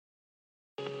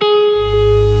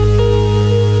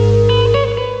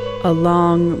A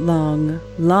long, long,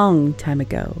 long time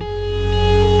ago.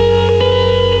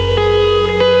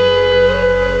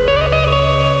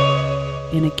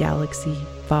 In a galaxy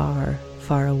far,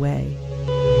 far away.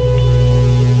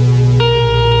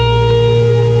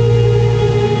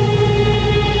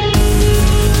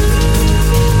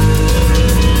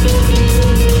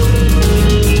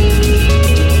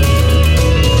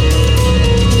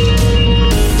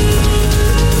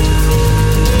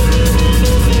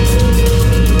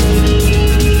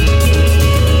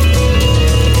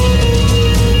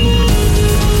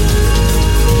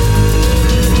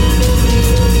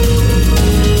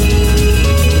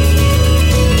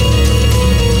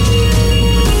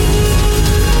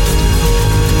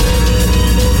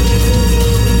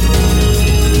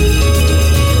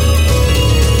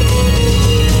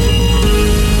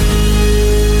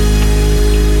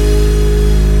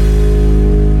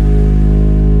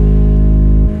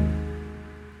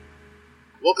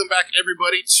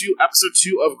 Everybody to episode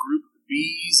 2 of Group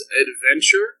B's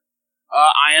Adventure.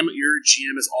 I am your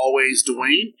GM as always,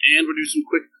 Dwayne, and we're doing some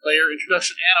quick player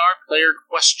introduction and our player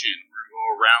question. We're going to go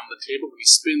around the table, we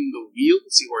spin the wheel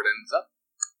and see where it ends up.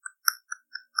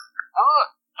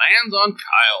 Lands on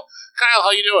Kyle. Kyle,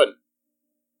 how you doing?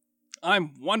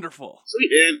 I'm wonderful.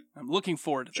 Sweet, and I'm looking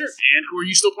forward to sure. this. And who are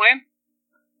you still playing?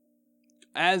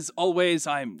 As always,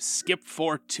 I'm Skip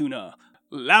Fortuna,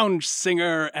 lounge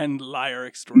singer and liar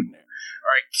extraordinaire. All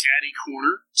right, Caddy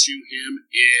Corner to him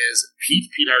is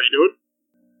Pete. Pete, how are you doing?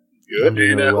 Good.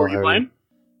 And who are you playing?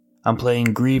 I'm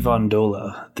playing Grieve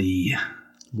Ondola, the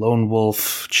lone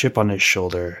wolf, chip on his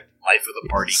shoulder. Life of the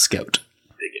party. Scout.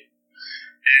 Dig it.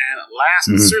 And last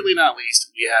but certainly not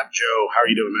least, we have Joe. How are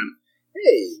you doing, man?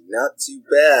 Hey, not too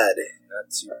bad. Not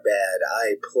too bad.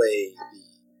 I play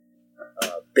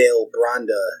the Bail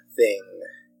Bronda thing.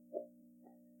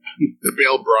 The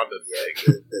Bail Bronda thing.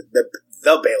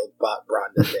 The Bail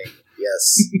Bronda thing.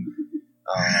 Yes.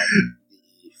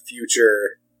 The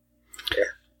future.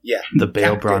 Yeah. The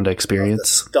Bail Bronda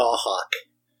experience. The Stawhawk.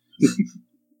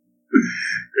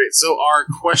 Great. So our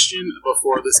question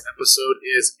before this episode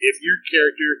is, if your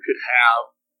character could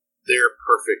have their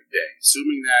perfect day,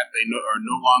 assuming that they are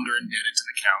no longer indebted to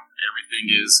the count,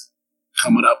 everything is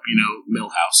coming up,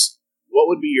 Millhouse, what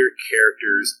would be your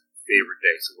character's favorite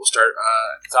day? So we'll start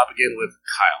at the top again with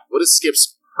Kyle. What is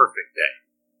Skip's perfect day?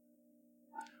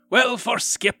 Well, for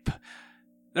Skip,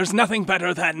 there's nothing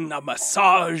better than a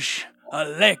massage, a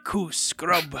Leku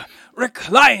scrub,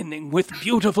 reclining with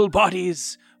beautiful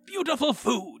bodies, beautiful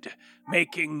food,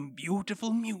 making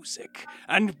beautiful music,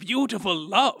 and beautiful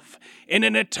love in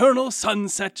an eternal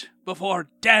sunset before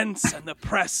dance and the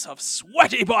press of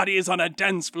sweaty bodies on a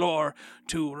dance floor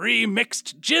to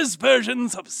remixed jizz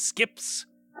versions of Skip's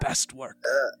best work.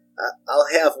 I'll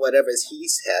have whatever's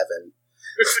he's having.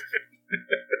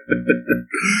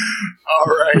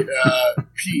 All right,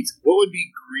 Pete, what would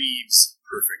be Grieve's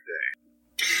perfect day?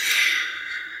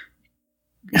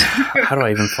 How do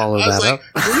I even follow that up?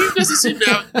 Grieve doesn't seem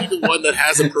to be the one that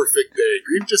has a perfect day.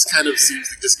 Grieve just kind of seems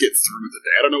to just get through the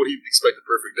day. I don't know what he'd expect a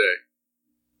perfect day.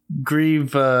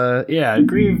 Grieve's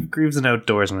an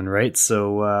outdoorsman, right?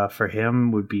 So for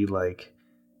him would be like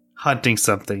hunting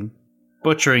something,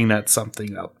 butchering that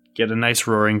something up, get a nice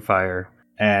roaring fire,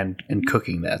 and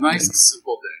cooking that nice thing. And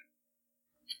simple day.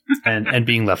 And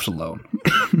being left alone.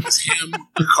 It's him,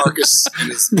 a carcass,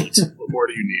 and his meat. What more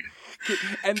do you need?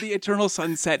 And the eternal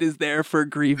sunset is there for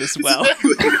Grieve as well.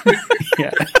 Exactly.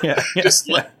 yeah. Just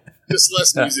less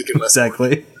music and less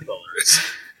exactly.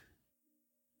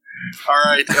 All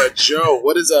right, Joe,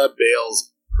 what is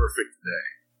Bale's perfect day?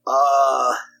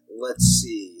 Let's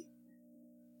see.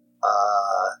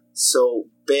 So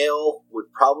Bale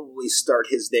would probably start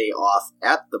his day off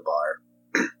at the bar.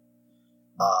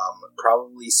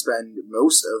 Probably spend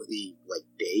most of the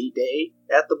day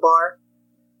at the bar.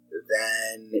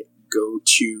 Then go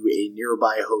to a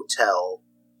nearby hotel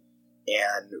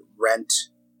and rent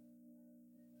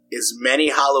as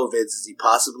many holovids as he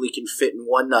possibly can fit in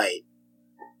one night,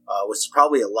 which is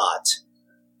probably a lot,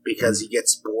 because he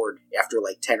gets bored after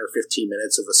 10 or 15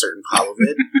 minutes of a certain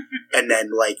holovid, and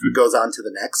then goes on to the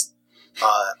next,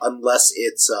 unless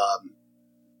it's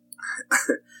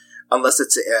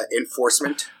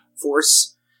enforcement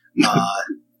force.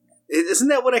 Isn't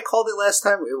that what I called it last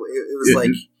time? It was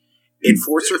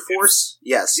enforcer force?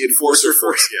 Yes. Enforcer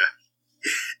force, yeah.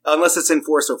 Unless it's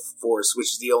Enforcer Force,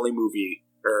 which is the only movie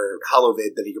or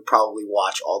holovid that you could probably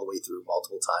watch all the way through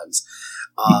multiple times.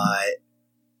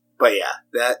 But yeah,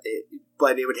 but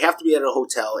it would have to be at a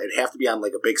hotel. It'd have to be on a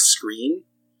big screen,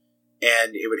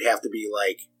 and it would have to be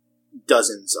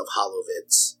dozens of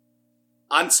holovids.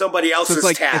 on somebody else's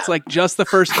tab. It's like just the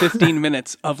first 15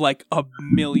 minutes of like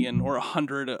 1,000,000 or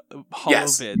 100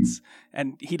 holovids,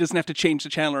 and he doesn't have to change the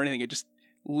channel or anything. It just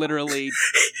literally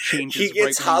changes. He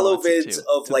gets holovids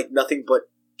of like nothing but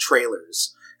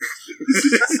trailers.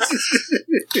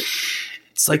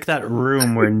 It's like that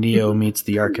room where Neo meets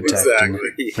the architect in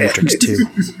Matrix 2.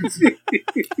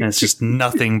 And it's just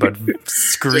nothing but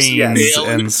screens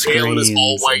and screens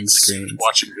and screens.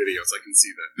 Watching videos, I can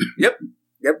see that.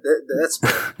 Yep, that's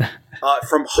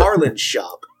from Harlan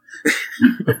Shop.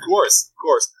 Of course.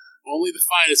 Only the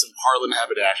finest of Harlan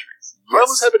haberdasheries. Yes.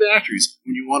 Harlan's haberdasheries,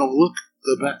 when you want to look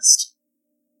the best.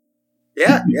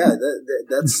 Yeah,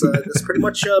 that's pretty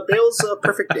much Bale's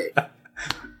perfect day.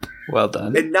 Well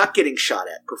done. And not getting shot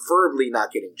at. Preferably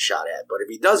not getting shot at. But if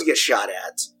he does get shot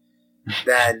at,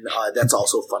 then that's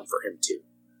also fun for him too.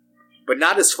 But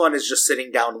not as fun as just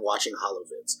sitting down and watching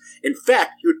holovids. In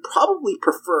fact, he would probably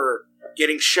prefer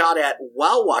getting shot at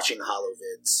while watching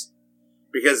holovids,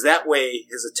 because that way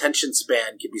his attention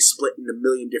span can be split in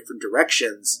 1,000,000 different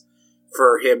directions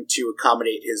for him to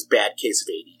accommodate his bad case of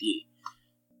ADD.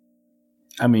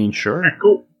 I mean, sure.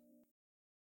 Cool.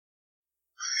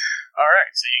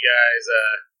 Alright, so you guys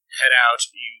head out.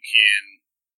 You can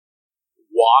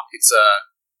walk. It's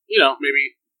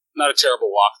maybe not a terrible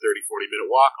walk, 30-40 minute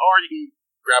walk, or you can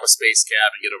grab a space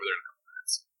cab and get over there in a couple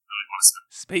minutes.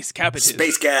 Space cab it is.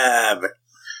 Space cab!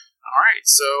 Alright,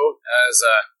 so as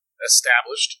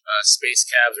established, space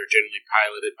cabs are generally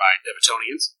piloted by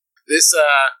Devatonians. This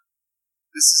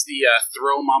is the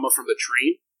throw mama from the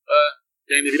train,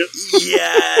 Danny DeVito.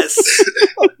 Yes!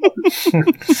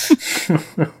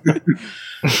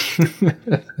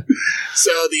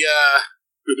 So the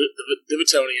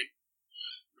Devatonian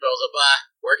goes up,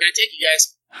 where can I take you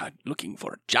guys? Looking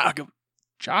for Jaka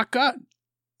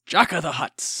the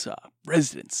Hutt's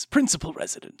residence, principal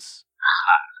residence.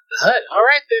 The Hut. All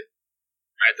right then.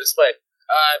 Right this way.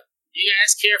 You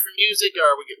guys care for music, or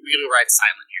are we gonna ride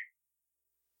silent here?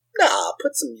 Nah,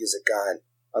 put some music on.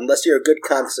 Unless you're a good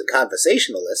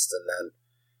conversationalist, and then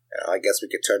I guess we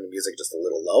could turn the music just a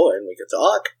little lower and we could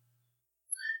talk.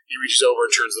 He reaches over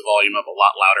and turns the volume up a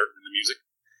lot louder than the music.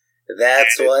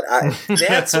 That's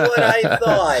what I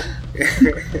thought.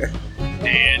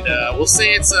 And we'll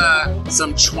say it's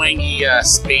some twangy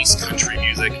space country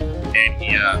music. And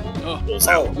he pulls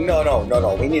out.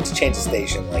 No. We need to change the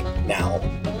station, like, now.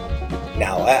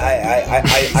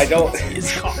 I don't...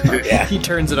 Yeah. He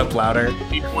turns it up louder.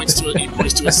 He points to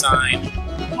a sign.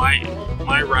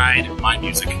 My ride, my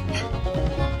music.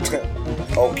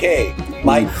 Okay,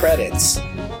 my credits.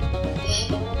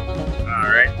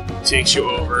 Alright. Takes you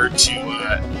over to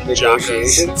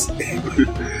negotiations.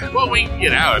 Well, we can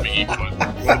get out. I mean,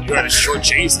 you got to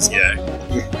shortchange this guy.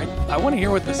 I want to hear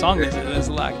what the song is. It's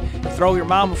like, throw your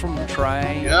mama from the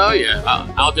train. Oh, yeah.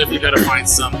 I'll definitely try to find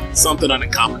something on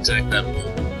Incompetech that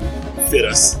will fit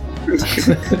us.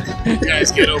 You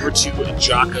guys get over to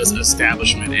Jaka's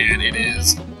establishment, and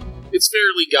it's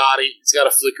fairly gaudy. It's got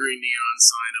a flickering neon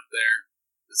sign up there.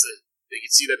 You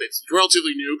can see that it's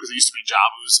relatively new because it used to be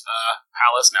Javu's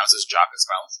palace. Now it says Jaka's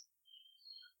palace.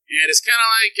 And it's kind of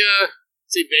like,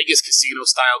 say, Vegas casino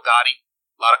style gaudy.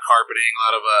 A lot of carpeting, a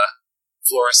lot of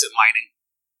fluorescent lighting.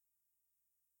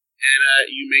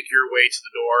 And you make your way to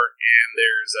the door, and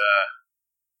there's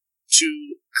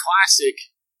two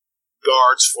classic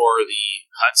guards for the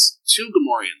huts. Two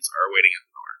Gamorreans are waiting at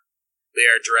the door. They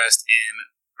are dressed in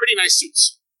pretty nice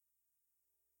suits.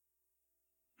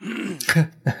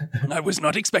 I was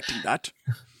not expecting that.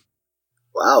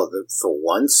 Wow, for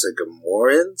once, a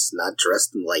Gamorrean's not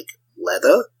dressed in, like,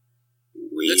 leather?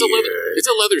 Weird. It's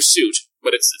a leather suit,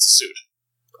 but it's a suit.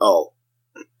 Oh.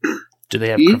 Do they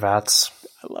have cravats?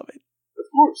 I love it. Of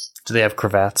course. Do they have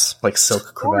cravats? Like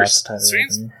silk cravats?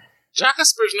 Jaka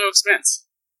spares no expense.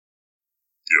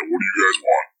 Yeah, what do you guys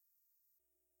want?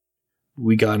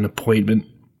 We got an appointment.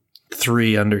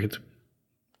 3 under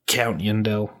Count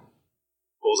Yindel.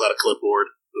 Pulls out a clipboard,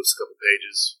 looks a couple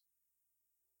pages,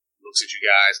 looks at you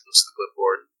guys, looks at the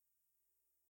clipboard.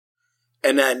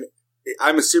 And then,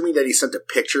 I'm assuming that he sent a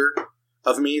picture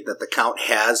of me that the Count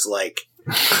has, like,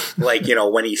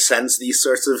 when he sends these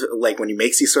sorts of, like, when he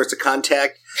makes these sorts of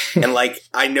contact, and, like,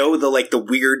 I know the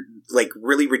weird, like,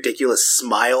 really ridiculous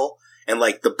smile, and,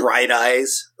 like, the bright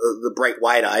eyes, the bright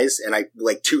wide eyes, and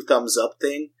 2 thumbs up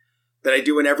thing that I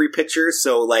do in every picture,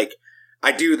 so, like,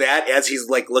 I do that as he's,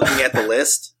 like, looking at the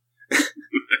list.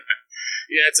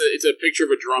 Yeah, it's a picture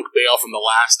of a drunk Bale from the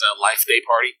last Life Day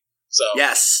party. So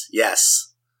Yes.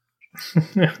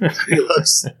 He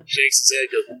looks, shakes his head,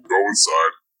 goes, "Go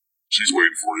inside. She's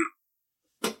waiting for you."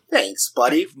 Thanks,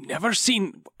 buddy. I've never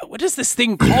seen... What is this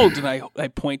thing called? And I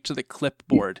point to the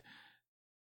clipboard.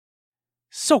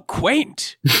 So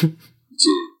quaint. It's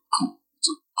a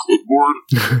clipboard.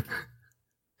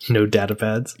 No data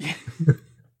pads.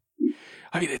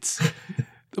 I mean, it's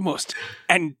the most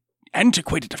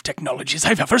antiquated of technologies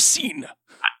I've ever seen.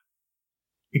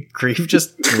 Grief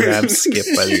just grabs Skip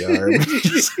by the arm and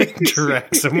just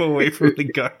drags him away from the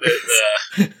guard.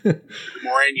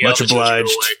 Moraine yells, Much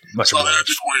obliged. Much obliged.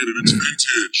 Antiquated, it's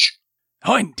vintage.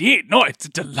 Oh, indeed. No, it's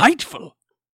delightful.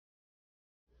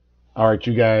 All right,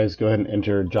 you guys go ahead and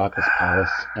enter Jocka's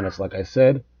Palace, and it's like I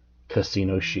said,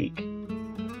 casino chic.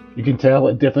 You can tell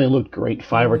it definitely looked great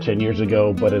 5 or 10 years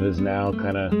ago, but it is now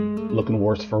kind of looking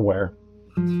worse for wear.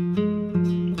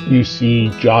 You see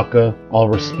Jocka, all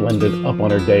resplendent, up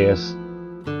on her dais.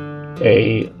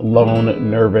 A lone,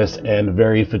 nervous, and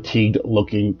very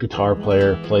fatigued-looking guitar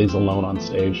player plays alone on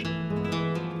stage.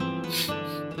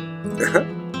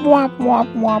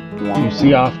 You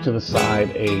see off to the side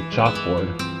a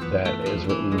chalkboard that is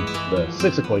written the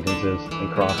 6 acquaintances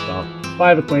and crossed off,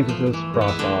 5 acquaintances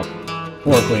crossed off,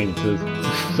 4 acquaintances,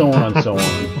 so on and so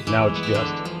on. Now it's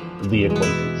just the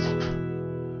acquaintance.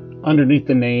 Underneath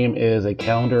the name is a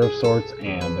calendar of sorts,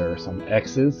 and there are some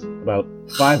X's, about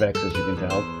 5 X's you can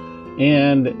tell.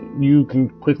 And you can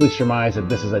quickly surmise that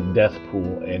this is a death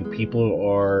pool, and people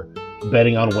are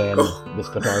betting on when this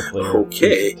guitar player...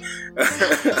 Okay.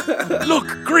 Look,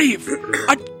 Grieve!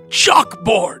 A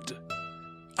chalkboard!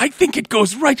 I think it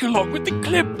goes right along with the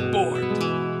clipboard.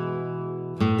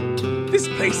 This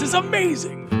place is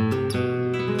amazing.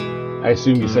 I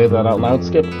assume you say that out loud,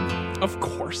 Skip? Of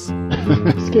course.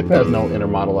 Skip has no inner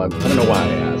monologue. I don't know why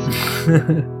I asked.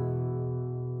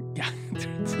 Yeah,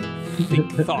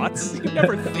 think thoughts. You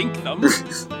never think them.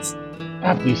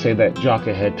 After you say that,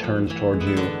 Jocka head turns towards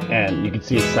you, and you can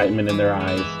see excitement in their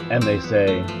eyes, and they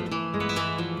say,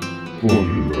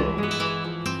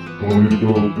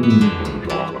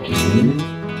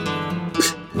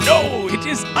 No, it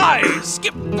is I,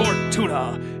 Skip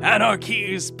Fortuna,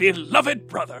 Anarchy's beloved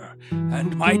brother,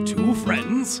 and my 2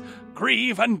 friends,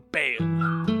 Grieve and Bale.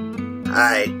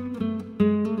 Hi.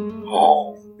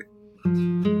 Oh.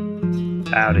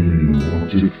 Howdy.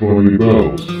 Wanted funny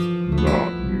bells, not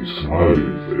me smiley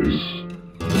face.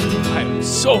 I'm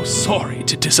so sorry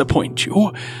to disappoint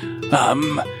you.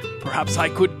 Perhaps I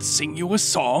could sing you a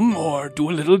song or do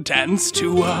a little dance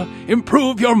to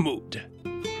improve your mood.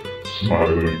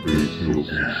 Smiling face feels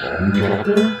some song,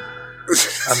 Jocka?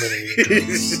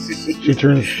 She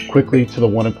turns quickly to the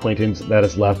one acquaintance that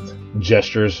is left,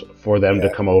 gestures for them to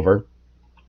come over.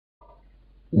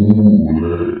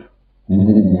 Oole,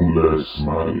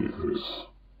 smiley face.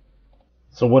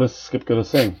 So what is Skip gonna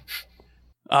sing?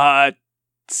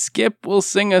 Skip will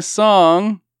sing a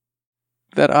song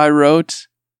that I wrote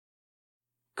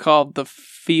called The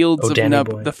Fields of Danny Naboo.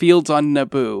 boy. The Fields on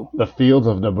Naboo. The Fields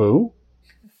of Naboo?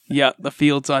 Yeah, The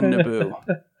Fields on Naboo.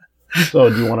 So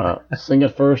do you want to sing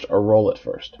it first or roll it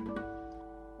first?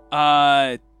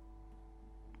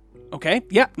 Okay.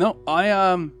 Yeah, no,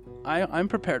 I'm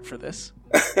prepared for this.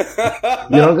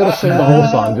 You don't gotta sing the whole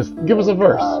song, just give us a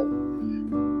verse.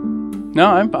 No,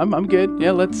 I'm good.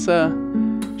 Yeah, let's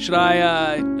should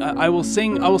I will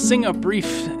sing a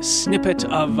brief snippet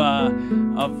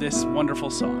of this wonderful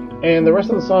song. And the rest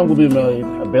of the song will be made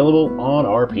available on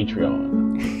our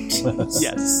Patreon.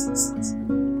 Yes.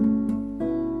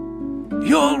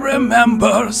 You'll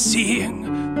remember seeing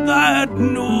that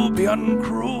Nubian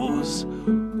cruise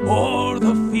o'er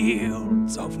the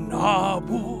fields of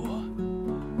Naboo.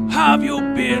 Have you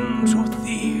been to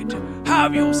Theed?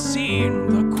 Have you seen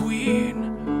the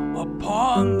Queen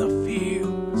upon the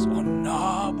fields on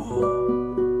Naboo?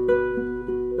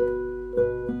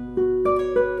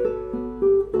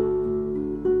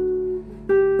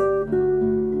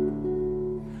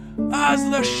 As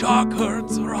the shark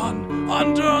herds run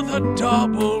under the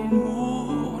double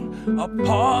moon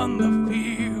upon the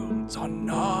fields on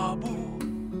Naboo.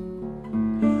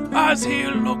 As he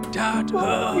looked at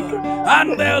her,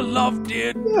 and their love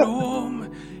did bloom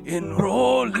in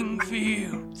rolling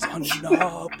fields on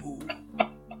Naboo.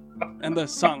 And the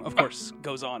song, of course,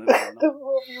 goes on and on. And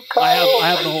on. I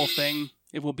have the whole thing.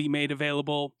 It will be made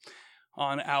available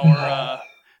on our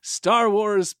Star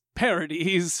Wars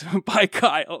parodies by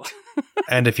Kyle.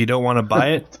 And if you don't want to buy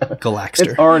it,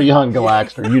 Galaxter. It's already on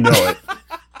Galaxter, you know it.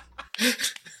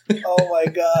 Oh my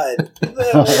god.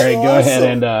 All right, go ahead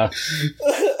and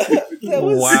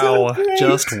Wow,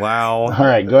 just wow. all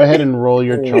right, go ahead and roll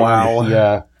your charm Wow. to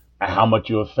see how much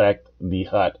you affect the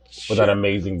hut with that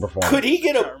amazing performance. Could he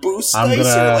get a boost I'm dice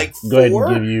gonna or like go ahead 4?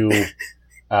 and give you 2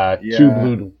 Yeah.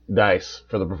 blue dice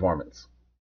for the performance.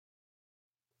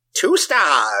 2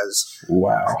 stars.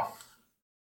 Wow.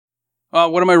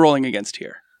 What am I rolling against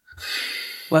here?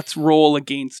 Let's roll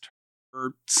against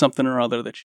or something or other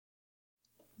that.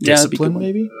 Discipline,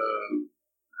 maybe?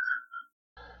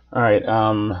 All right.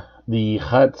 The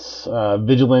hut's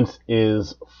vigilance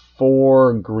is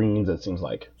 4 greens, it seems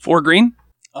like. 4 green?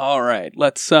 All right.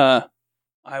 Let's. I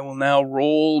will now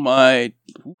roll my.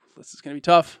 Ooh, this is going to be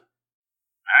tough.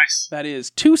 Nice. That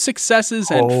is 2 successes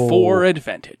and 4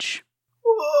 advantage.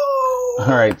 All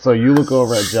right. So you look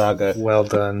over at Jaga. Well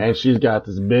done. And she's got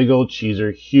this big old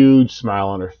cheeser, huge smile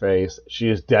on her face. She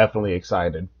is definitely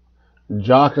excited.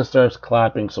 Jaka starts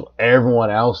clapping, so everyone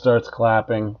else starts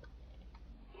clapping.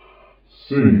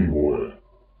 Senhor,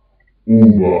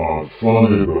 Uma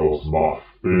Funnyville's my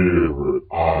favorite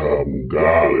out of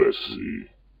Galaxy.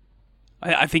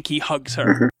 I think he hugs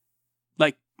her.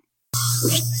 Like,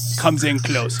 comes in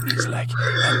close and he's like,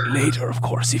 and later, of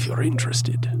course, if you're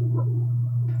interested.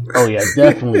 Oh yeah,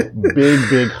 definitely.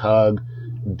 Big hug.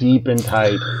 Deep and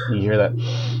tight. You hear that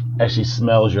as she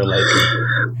smells your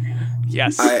liking.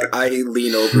 Yes. I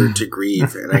lean over to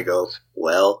Grieve and I go,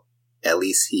 well, at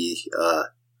least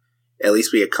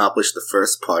we accomplished the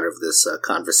first part of this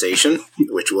conversation,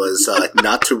 which was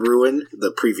not to ruin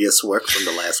the previous work from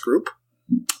the last group.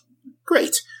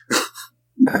 Great.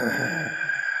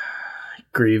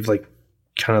 Grieve,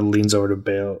 kind of leans over to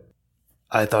Bale.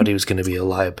 I thought he was going to be a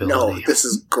liability. No, this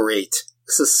is great.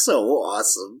 This is so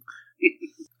awesome.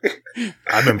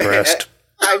 I'm impressed.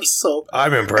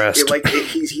 I'm impressed.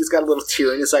 He's got a little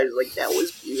tear in his eye. He's like, that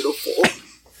was beautiful.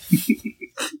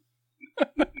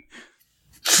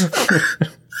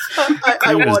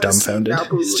 I was want dumbfounded. To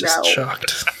see He's just now.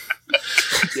 shocked.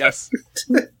 Yes.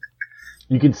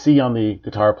 You can see on the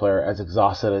guitar player, as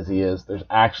exhausted as he is, there's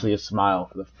actually a smile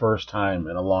for the first time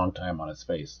in a long time on his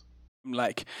face.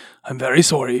 Like, I'm very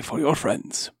sorry for your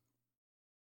friends.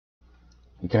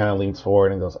 He kind of leans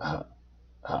forward and goes, I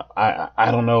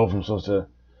don't know if I'm supposed to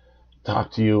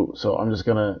talk to you, so I'm just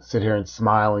going to sit here and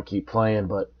smile and keep playing,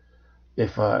 but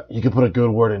if you could put a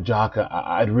good word in Jaka,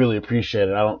 I'd really appreciate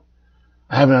it. I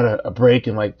haven't had a break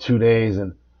in 2 days,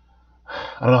 and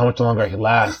I don't know how much longer I can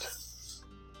last.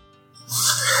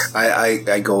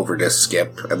 I go over to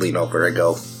Skip. I lean over. I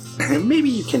go, maybe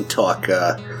you can talk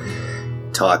the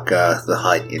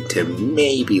hut into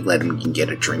maybe let him get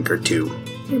a drink or 2,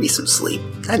 maybe some sleep.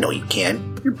 I know you can.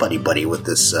 You're buddy with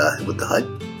this with the hut.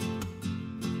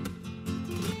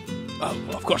 Well,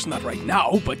 of course not right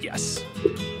now, but yes.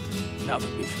 Now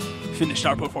that we've finished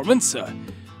our performance. So,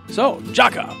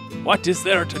 Jaka, what is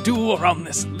there to do around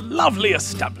this lovely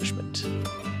establishment?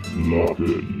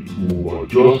 Nothing. Uma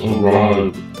just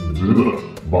arrived. Dinner.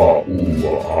 Ma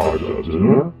Uma ada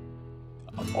dinner?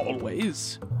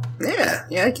 Always. Yeah,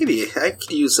 I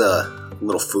could use a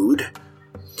little food,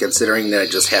 considering that I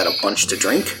just had a bunch to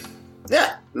drink.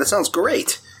 Yeah, that sounds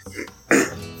great.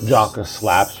 Jaka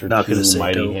slaps her Not gonna 2 say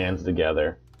mighty no. hands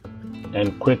together,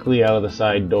 and quickly out of the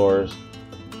side doors,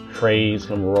 trays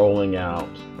come rolling out,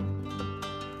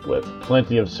 with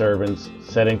plenty of servants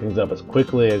setting things up as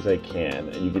quickly as they can,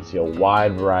 and you can see a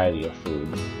wide variety of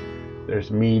foods.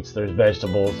 There's meats, there's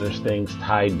vegetables, there's things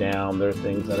tied down, there are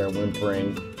things that are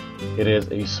whimpering. It is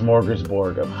a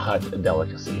smorgasbord of hut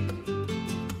delicacy.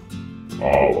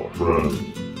 Our friends.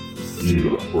 Eat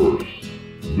it first.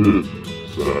 Business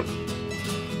second.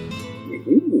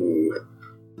 Ooh.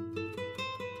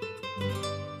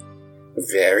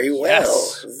 Very well.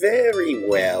 Yes. Very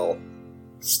well.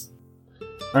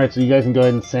 Alright, so you guys can go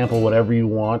ahead and sample whatever you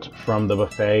want from the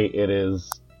buffet. It is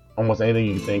almost anything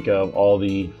you can think of, all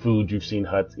the food you've seen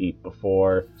huts eat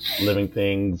before, living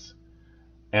things,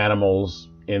 animals,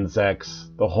 insects,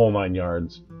 the whole 9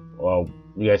 yards. Well,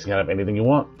 you guys can have anything you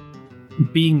want.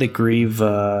 Being that Grieve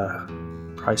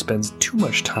probably spends too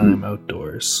much time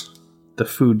outdoors, the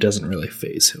food doesn't really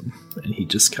faze him, and he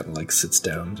just kind of sits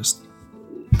down and just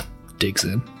digs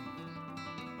in.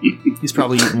 He's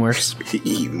probably eaten worse.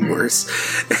 Even worse.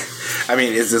 I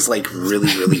mean, is this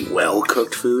really well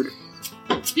cooked food?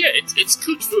 Yeah, it's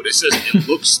cooked food. It's just, it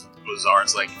looks bizarre.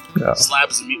 It's Yeah.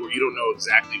 slabs of meat where you don't know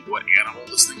exactly what animal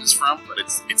this thing is from, but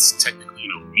it's technically,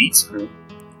 meat.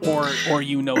 Or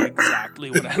you know exactly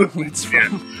what animal it's Yeah.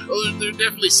 from. Well, there are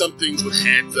definitely some things with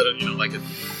heads that are, like a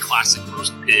classic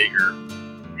roast pig or,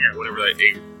 whatever that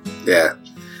ate. Yeah.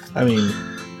 I mean,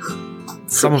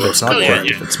 some of it's not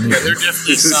cooked if it's meat. Yeah, there are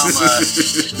definitely some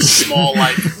small,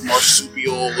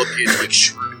 marsupial-looking,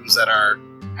 shrews that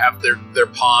have their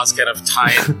paws kind of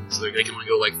tied, so they can only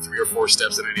go 3 or 4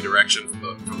 steps in any direction from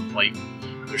the plate.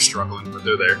 They're struggling, but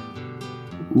they're there.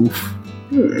 Oof.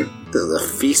 This is a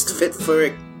feast fit for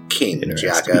a king,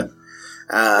 Interesting. Jaka.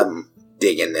 I'm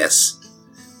digging this.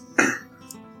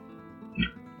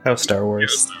 How Star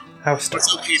Wars? How Star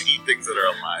It's Wars? okay to eat things that are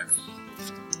alive.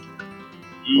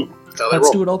 That's how they Let's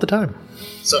roll. do it all the time.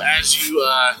 So as you,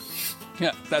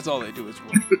 Yeah, that's all they do is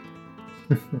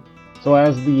roll. So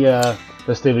as the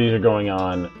festivities are going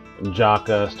on,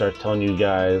 Jaka starts telling you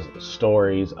guys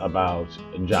stories about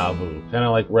Javu, kind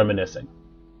of like reminiscing.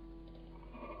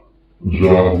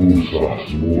 Javus are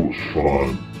smooth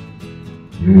fun.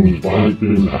 Use bite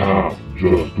in half,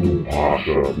 just don't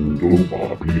pasha, don't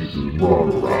pop pieces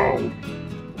run around.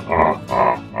 Ha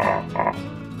ha ha ha.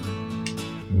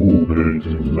 Who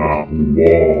paintings not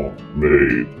wall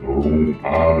made, her own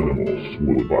animals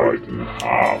would bite in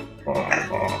half. Ha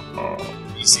ha ha.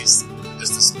 you see just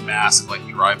this mass of like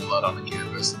dry blood on the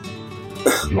canvas.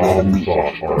 Javus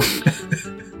are target.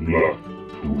 Left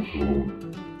too soon.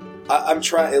 I'm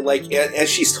trying, like, as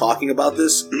she's talking about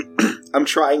this, I'm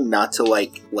trying not to,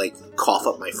 like cough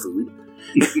up my food.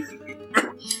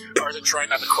 Or to try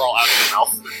not to crawl out of your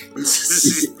mouth.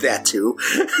 That too.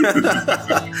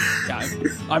 Yeah,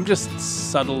 I'm just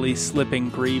subtly slipping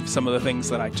Grieve some of the things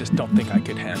that I just don't think I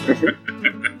could handle.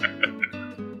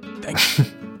 Thank you.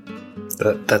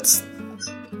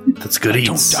 That's good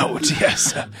eats. Don't doubt,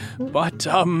 yes. But,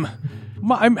 I'm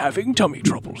having tummy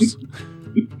troubles.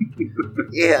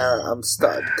 Yeah, I'm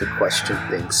starting to question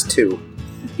things too.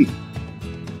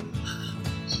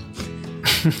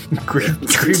 Grieve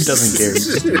doesn't care.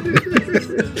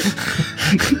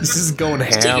 This is going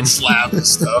Just ham. taking slabs and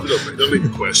stuff. Don't make a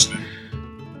question.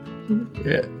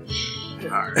 Yeah.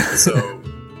 Alright, so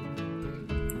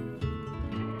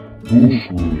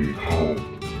Usually count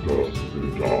does the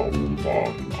Javu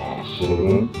body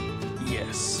asana.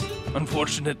 Yes.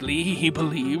 Unfortunately, he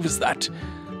believes that,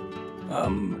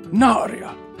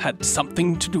 Narya had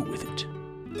something to do with it.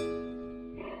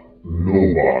 No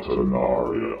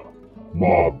Watanaria.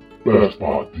 My best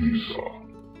Batisa.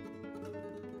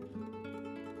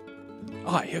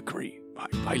 I agree.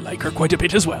 I like her quite a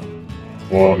bit as well.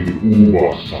 Body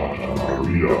Uwa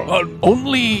Satanaria.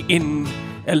 Only in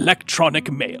electronic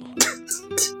mail.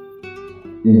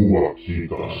 Uwa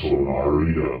Kita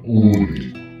Sonaria.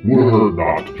 Uli. Were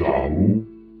not Javu.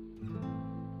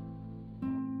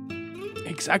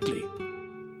 Exactly.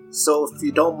 So, if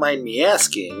you don't mind me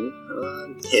asking,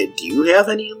 do you have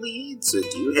any leads, or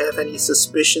do you have any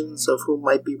suspicions of who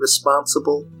might be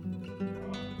responsible?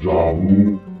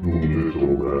 Javu. No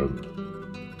little ren.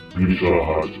 Pisha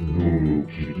hat nunu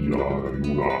Kitiana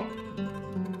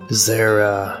Yuna. Is there,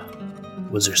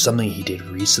 was there something he did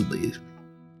recently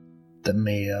that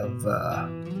may have,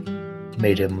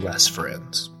 made him less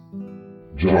friends?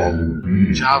 Javu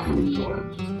B.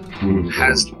 Javu Twin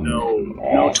has sons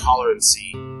no tolerance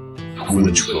for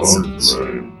the twin sons.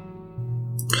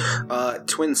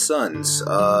 Twin sons.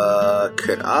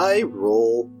 Could I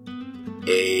roll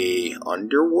a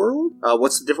underworld?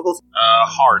 What's the difficulty?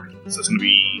 Hard. So it's gonna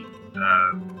be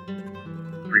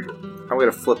 3 roll. I'm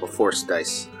gonna flip a force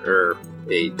dice, or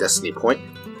a destiny point.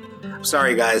 I'm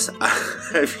sorry, guys.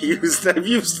 I've used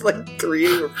like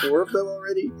 3 or 4 of them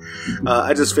already.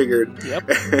 I just figured. Yep.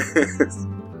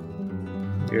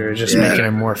 You're just making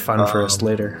it more fun for us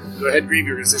later. Go ahead, Grieve,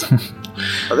 you're gonna say something.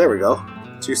 Oh, there we go.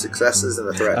 2 successes and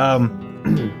a threat.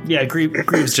 Yeah,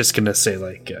 Grieve's just gonna say,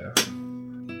 like,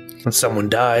 when someone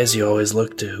dies, you always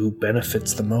look to who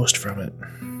benefits the most from it.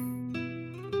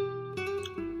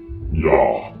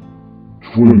 Ja.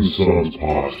 Twin sons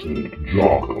passing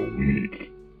Jaka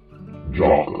weak.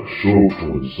 Jaka show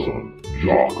twin son.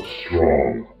 Jaka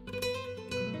strong.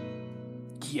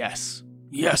 Yes.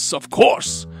 Yes, of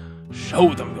course.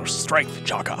 Show them your strength,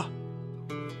 Jaka.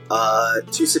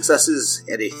 2 successes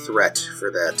and a threat for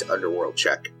that underworld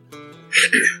check.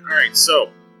 Alright, so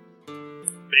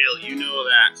Vale, you know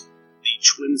that the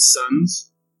Twin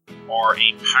Sons are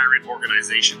a pirate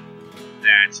organization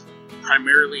that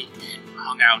primarily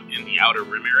hung out in the outer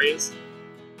rim areas.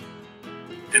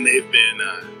 And they've been,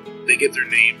 they get their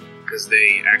name because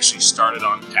they actually started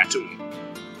on Tatooine.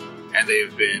 And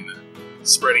they've been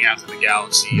spreading out to the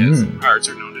galaxy as pirates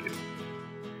are known to do.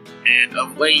 And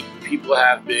of late, people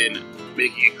have been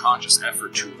making a conscious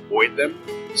effort to avoid them.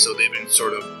 So they've been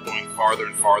sort of going farther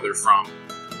and farther from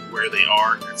where they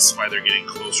are. That's why they're getting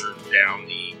closer down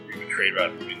the Ruby trade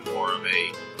route, becoming more of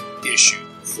a issue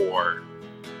for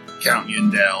Count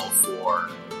Yandel, for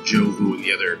Jovu, and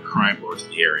the other crime lords in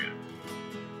the area.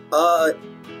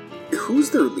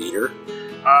 Who's their leader?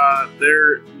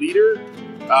 Their leader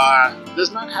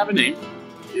does not have a name.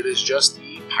 It is just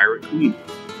the Pirate Queen.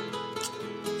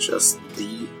 Just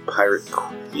the Pirate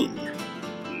Queen.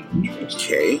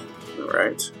 Okay,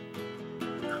 alright.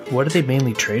 What do they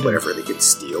mainly trade? Whatever they can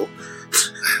steal.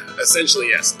 Essentially,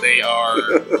 yes. They are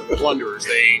plunderers.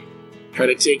 They try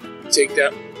to take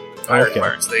down pirate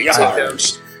pirates. They take down...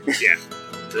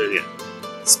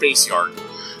 Space yard.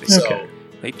 So...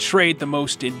 They trade the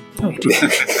most in booty.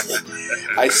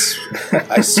 I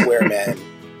swear, man,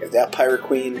 if that pirate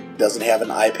queen doesn't have an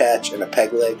eye patch and a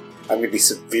peg leg, I'm going to be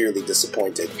severely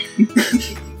disappointed.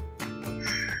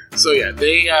 So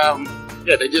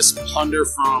they just plunder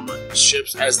from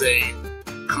ships as they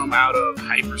come out of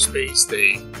hyperspace.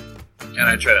 They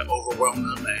kind of try to overwhelm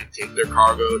them and take their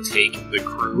cargo, take the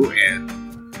crew, and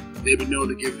they've been known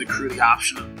to give the crew the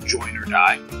option of join or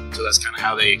die. So that's kind of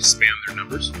how they expand their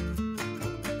numbers.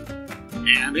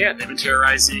 And they've been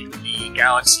terrorizing the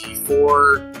galaxy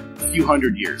for a few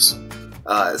hundred years.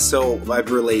 So I'd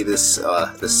relay this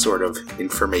sort of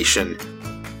information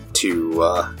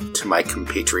to my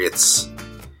compatriots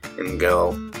and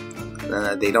go,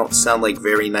 they don't sound like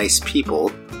very nice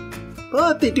people,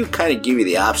 but they do kind of give you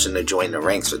the option to join the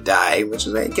ranks or die, which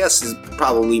is, I guess, is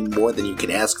probably more than you can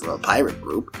ask from a pirate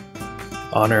group.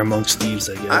 Honor amongst thieves,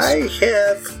 I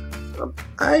guess.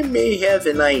 I may have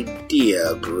an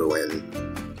idea brewing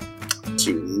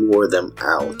to lure them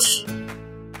out.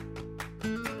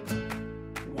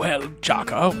 Well,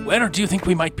 Jaka, where do you think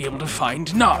we might be able to find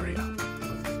Naria?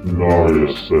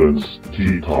 Naria sends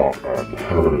T-Top at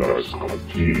Paradise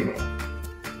Cantina.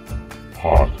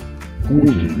 Hot,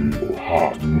 beautiful,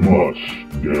 hot, much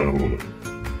gambling.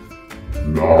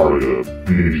 Naria,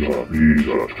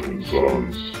 Bija, twin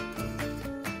sons.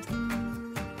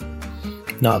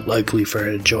 Not likely for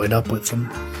her to join up with them.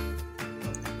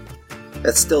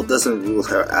 That still doesn't rule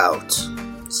her out.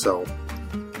 So,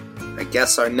 I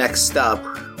guess our next stop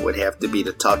would have to be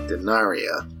to talk to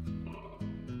Naria.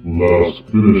 Let's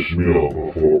finish me up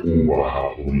before Uma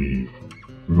have to leave.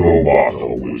 No matter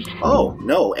waste. Oh,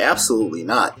 no, absolutely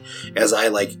not. As I,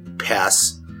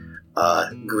 pass,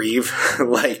 Grieve,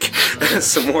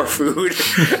 some more food.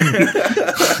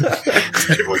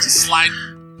 Everyone just slide.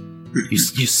 You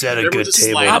set a good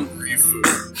table.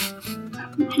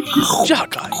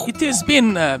 Jaka, it has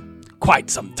been quite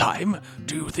some time.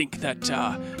 Do you think that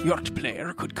your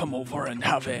player could come over and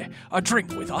have a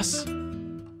drink with us?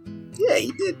 Yeah,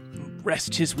 he did.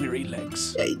 Rest his weary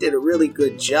legs. Yeah, he did a really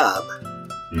good job.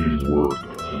 He's worth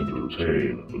to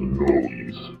entertain the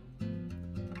noise.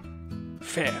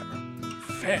 Fair.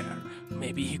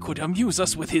 Maybe he could amuse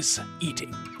us with his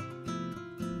eating.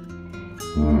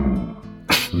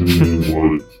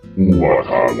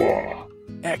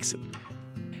 Excellent.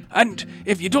 And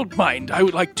if you don't mind, I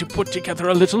would like to put together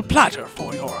a little platter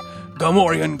for your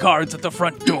Gamorrean guards at the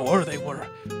front door. They were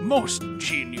most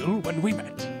genial when we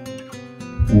met.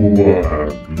 Uber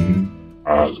happy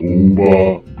as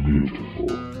Uber beautiful.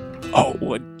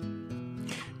 Oh,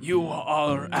 you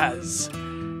are as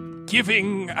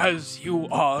giving as you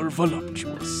are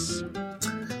voluptuous.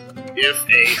 If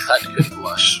a hut could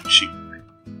blush, she...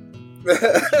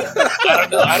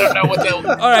 I don't know what they'll...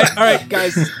 All right,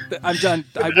 guys. I'm done.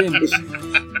 I win.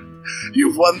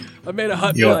 You've won. I made a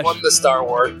hut You've blush. won the Star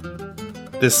Wars.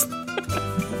 This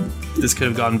could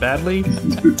have gone badly.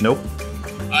 Nope.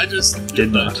 I just...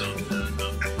 Did not.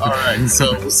 Alright,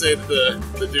 so we'll say that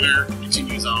the dinner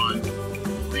continues on.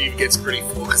 Reeve gets pretty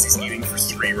full because he's eating for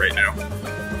 3 right now.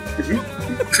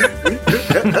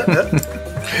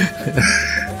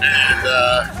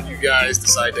 And you guys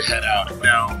decide to head out.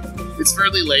 Now, it's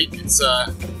fairly late. It's,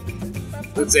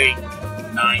 let's say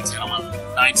 9, 10,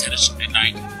 11, 9, 10-ish at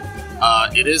night.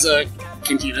 It is a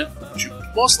cantina, which you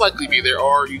most likely be there,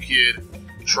 or you could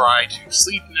try to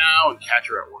sleep now and catch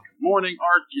her at work in the morning,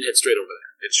 or you head straight over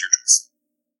there. It's your choice.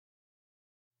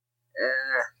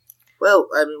 Well,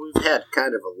 I mean, we've had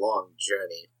kind of a long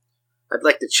journey. I'd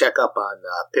like to check up on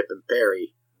Pip and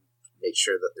Perry, make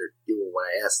sure that they're doing what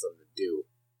I asked them to do.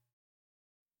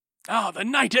 Ah, the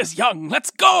night is young.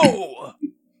 Let's go!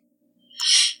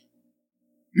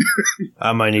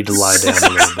 I might need to lie down a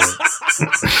little bit.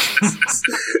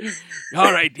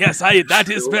 All right, yes, that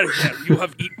is very fair. You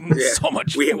have eaten so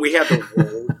much food. We have to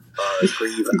roll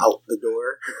Grieve out the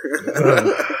door.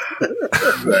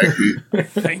 Exactly.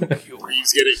 Thank you.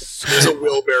 Reeve's getting... There's a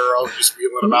wheelbarrow just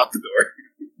wheeling him out the door.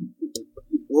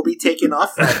 We'll be taking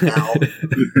off right now.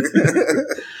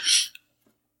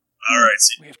 Alright,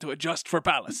 so... We have to adjust for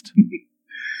ballast.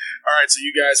 Alright, so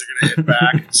you guys are going to head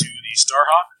back to the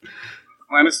Starhawk,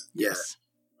 Atlantis? Yes.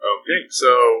 Okay,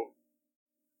 so...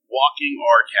 Walking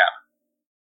or cabin?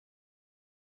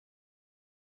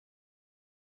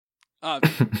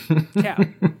 Cap.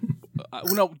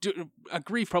 No,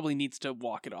 Grieve probably needs to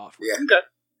walk it off. Yeah. Okay.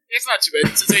 It's not too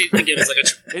bad. It's like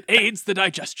It aids the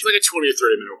digestion. It's like a 20 or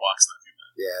 30 minute walk. It's not too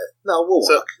bad. Yeah. No, we'll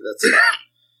walk. That's fine.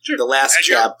 Sure. The last As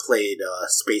you- cab played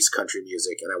space country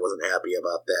music, and I wasn't happy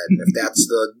about that. And if that's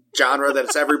the genre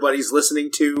that everybody's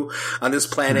listening to on this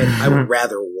planet, I would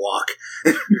rather walk.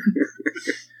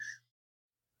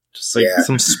 Just like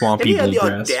some And swampy he had the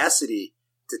bluegrass. audacity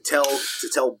to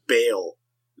tell Bale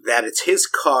that it's his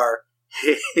car,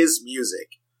 his music.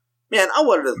 Man, I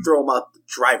wanted to throw him out the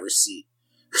driver's seat.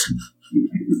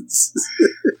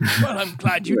 Well, I'm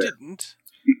glad you didn't.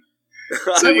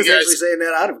 So I you was guys- actually saying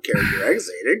that out of character. I can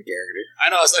say it in character. I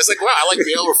know. I was like, wow, I like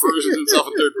Bale refers to himself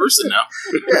in third person now.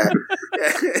 Yeah.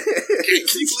 Can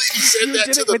you believe he said You that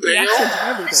did to it the with the accent and Bale? He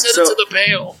everything. said So- it to the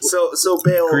Bale.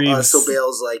 So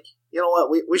Bale's like, you know what?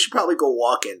 We should probably go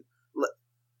walking.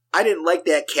 I didn't like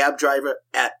that cab driver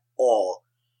at all.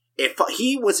 If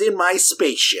he was in my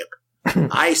spaceship,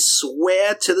 I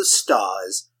swear to the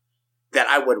stars that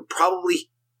I would probably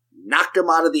knock him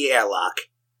out of the airlock.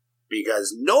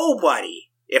 Because nobody,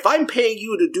 if I'm paying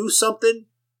you to do something,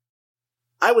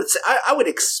 I would say I would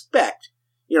expect,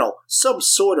 some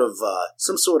sort of,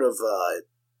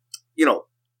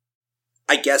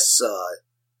 I guess,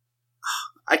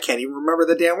 I can't even remember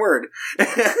the damn word.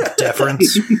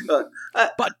 Deference. But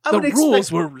I the would rules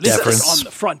expect were listed deference. on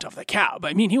the front of the cab.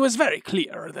 I mean, he was very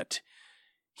clear that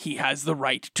he has the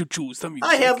right to choose the music.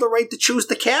 I have the right to choose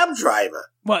the cab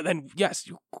driver. Well, then, yes,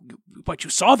 but you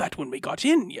saw that when we got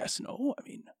in, yes, no? I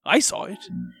mean, I saw it.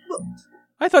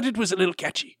 I thought it was a little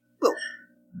catchy. Well-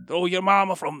 Throw your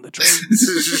mama from the train.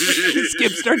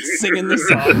 Skip starts singing the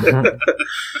song.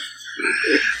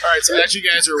 All right, so as you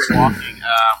guys are walking,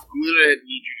 I'm going to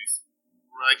need you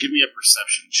to give me a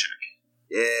perception check.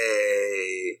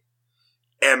 Yay.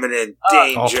 Imminent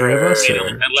All all three of us? danger.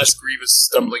 Unless Grievous is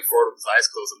stumbling forward with his eyes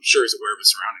closed, I'm sure he's aware of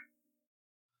his surroundings.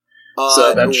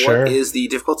 So that's sure. what is the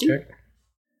difficulty? Okay.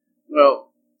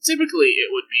 Well, typically it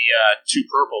would be 2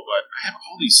 purple, but I have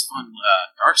all these fun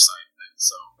dark side things,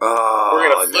 so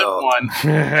we're going to flip one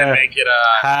and make it 1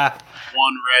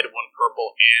 red, 1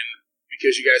 purple, and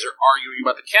because you guys are arguing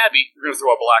about the cabbie, we're going to throw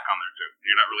a black on there too.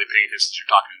 You're not really paying attention, you're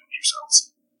talking among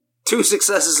yourselves. 2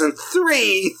 successes and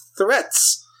 3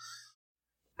 threats.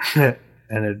 And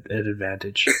an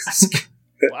advantage.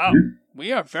 Wow,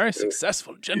 we are very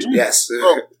successful, gentlemen. Yes.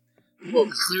 Well,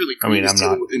 clearly, I mean, Queen is I'm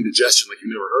dealing not- with indigestion like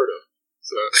you've never heard of.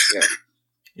 So,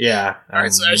 Yeah. all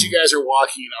right. So as you guys are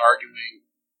walking and arguing,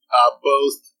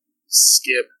 both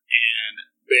Skip and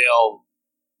Bale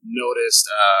noticed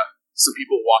some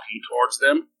people walking towards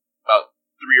them, about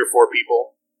 3 or 4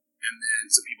 people, and then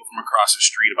some people from across the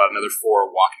street, about another 4,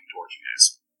 walking towards you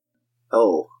guys.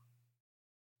 Oh.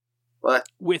 What?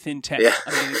 With intent. Yeah.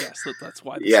 I'm going to guess that's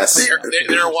why. This Yes. is coming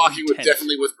They're out. walking with Intent.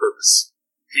 definitely with purpose,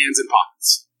 hands in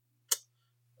pockets.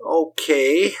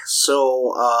 Okay,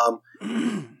 so,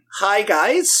 hi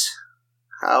guys.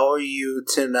 How are you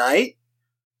tonight?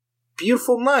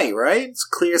 Beautiful night, right? It's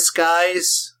clear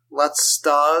skies, lots of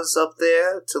stars up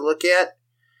there to look at.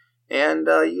 And,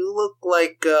 you look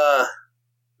like, a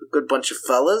good bunch of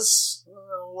fellas.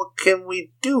 What can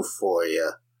we do for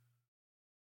you?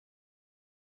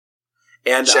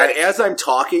 And Check. as I'm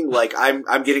talking, like I'm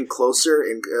getting closer,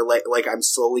 and like I'm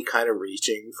slowly kind of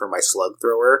reaching for my slug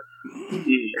thrower.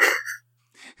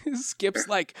 Skip's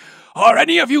like, are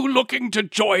any of you looking to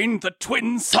join the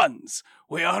Twin Sons?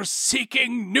 We are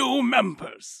seeking new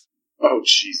members. Oh,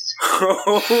 jeez.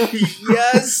 Oh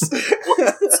yes.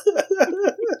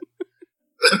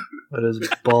 That is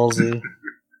ballsy. Okay,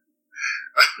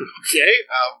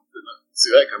 didn't see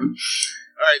that coming.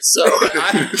 All right, so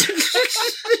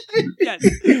Yes,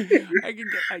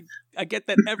 I get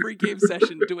that every game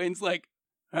session. Dwayne's like,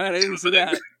 all right, I didn't see that.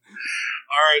 all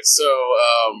right, so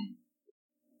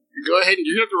go ahead and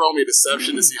you're gonna have to roll me a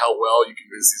deception to see how well you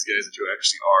convince these guys that you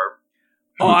actually are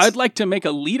Oh, I'd like to make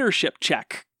a leadership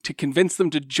check to convince them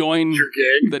to join your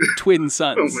gang. the Twin Oh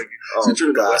Sons. my god! Oh, Since you're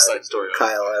in the God. West Side Story.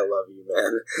 Kyle, I love you,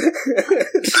 man.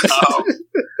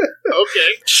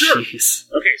 Okay, sure. Jeez.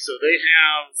 Okay, so they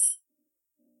have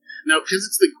now because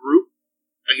it's the group.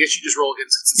 I guess you just roll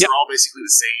against since Yep. they're all basically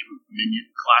the same minion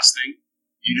class thing.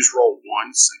 You just roll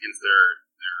once against their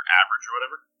average or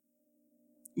whatever.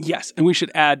 Yes, and we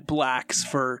should add blacks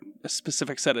for a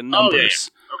specific set of Oh, yeah, numbers.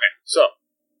 Okay, so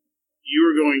you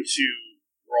are going to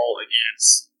roll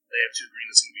against. They have 2 green.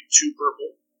 This is going to be 2 purple.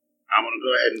 I'm going to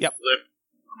go ahead and Yep. flip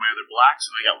for my other blacks.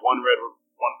 So I got 1 red,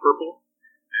 1 purple.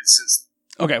 And since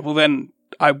Okay, well then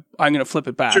I'm going to flip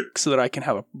it back Sure. so that I can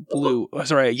have a blue,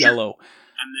 a yellow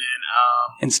and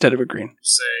then instead of a green.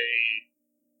 say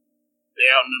they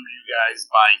outnumber you guys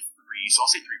by 3, so I'll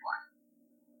say 3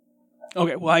 black.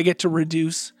 Okay, well I get to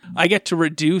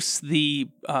reduce the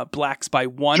blacks by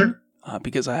 1 Sure.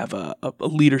 because I have a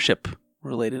leadership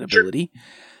related ability,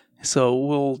 So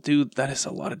we'll do, that is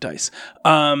a lot of dice. So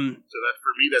that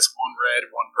for me, that's 1 red,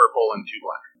 1 purple, and 2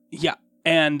 black. Yeah,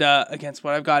 and against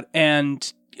what I've got.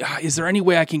 And is there any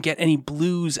way I can get any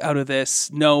blues out of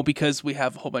this? No, because we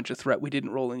have a whole bunch of threat. We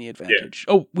didn't roll any advantage.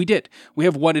 Yeah. Oh, we did. We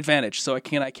have 1 advantage. So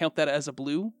can I count that as a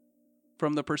blue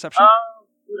from the perception?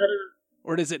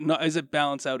 Or does it not? Is it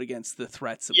balance out against the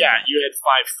threats? You had 5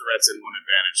 threats and 1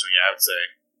 advantage. So yeah, I would say.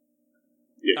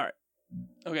 Yeah. All right.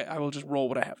 Okay, I will just roll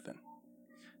what I have then.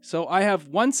 So I have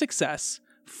 1 success,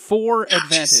 4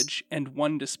 advantage, and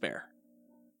 1 despair.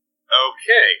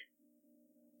 Okay.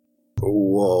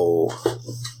 Whoa.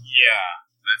 Yeah,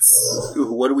 that's...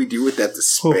 What do we do with that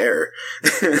despair?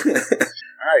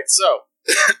 Alright, so,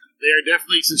 they are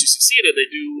definitely, since you succeeded, they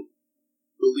do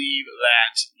believe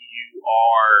that you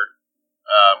are...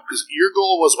 Because your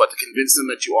goal was, what, to convince them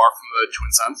that you are from the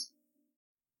Twin Suns?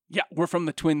 Yeah, we're from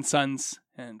the Twin Suns,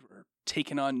 and we're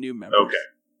taking on new members. Okay.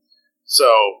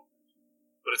 So,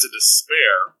 but it's a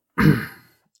despair.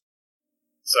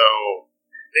 So,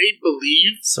 they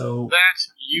believe that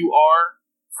you are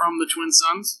from the Twin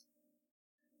Suns,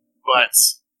 but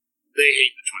they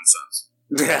hate the Twin Suns.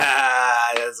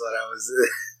 That's what I was...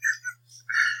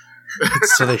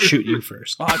 So they shoot you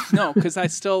first. No, because I am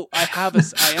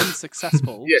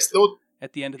successful. Yes,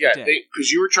 at the end of the day.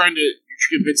 Because you were trying to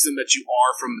convince them that you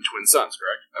are from the Twin Suns,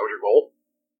 correct? That was your goal?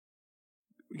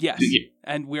 Yes,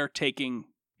 and we're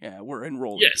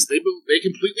enrolling. Yes, they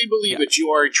completely believe that you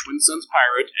are a Twin Suns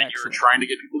pirate, and you're trying to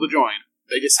get people to join.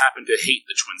 They just happen to hate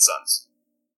the Twin Suns.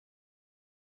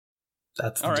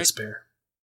 That's the despair.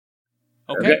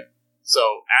 Okay.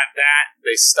 So at that,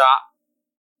 they stop.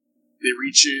 They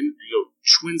reach in and go,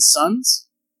 Twin Suns?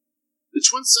 The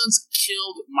Twin Suns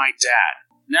killed my dad.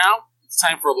 Now, it's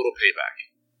time for a little payback.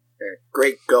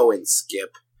 Great going,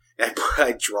 Skip.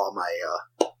 I draw my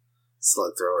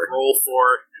slug thrower. Roll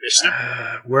for initiative.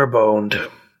 We're boned.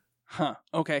 Huh.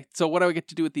 Okay. So what do I get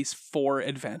to do with these 4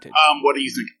 advantage? What do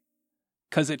you think?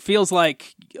 Because it feels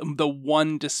like the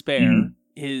 1 despair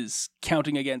is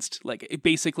counting against,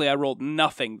 basically I rolled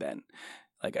nothing then.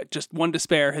 Just 1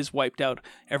 despair has wiped out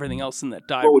everything else in that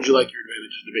die. What would you like your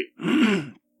advantages to be?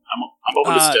 I'm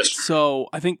open to suggestions. So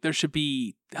I think there should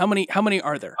be, how many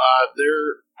are there? I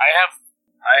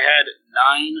had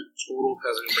 9 total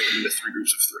because I'm breaking into 3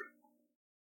 groups of 3.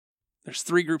 There's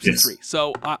 3 groups of 3.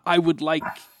 So I would like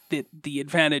the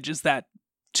advantage is that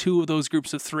 2 of those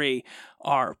groups of 3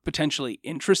 are potentially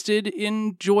interested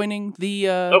in joining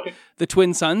the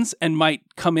Twin Suns and might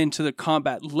come into the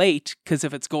combat late, because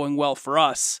if it's going well for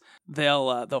us,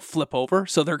 they'll flip over.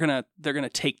 So they're gonna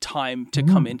take time to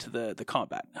come into the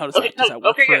combat. How does that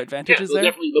work for advantages there?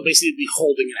 They'll basically be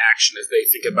holding an action as they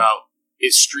think about,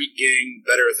 is street gang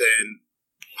better than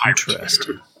pirate?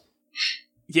 Interesting.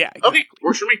 Yeah. Exactly. Okay,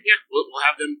 works for me. Yeah, we'll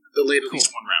have them delay at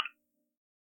least 1 round.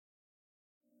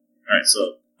 All right,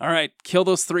 so. All right, kill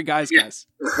those 3 guys, guys.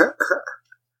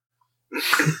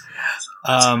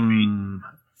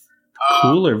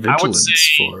 Cool or vigilance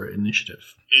for initiative?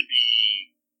 It'd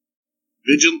be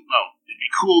vigilant. No, it'd be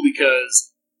cool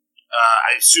because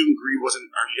I assume Greed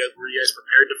wasn't. Were you guys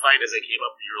prepared to fight as they came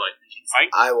up? And you were like thinking fight.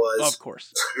 I was, of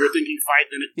course. You were thinking fight,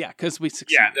 then because we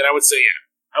succeeded. Yeah, then I would say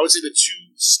I would say the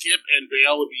 2 Skip and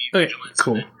Bale would be vigilance.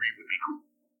 Cool. And then Greed would be cool.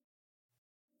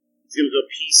 It's gonna go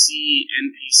PC,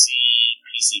 NPC,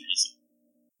 PC.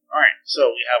 Alright,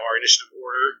 so we have our initiative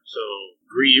order. So,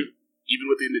 Grieve,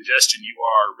 even with the indigestion, you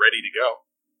are ready to go.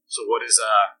 So what is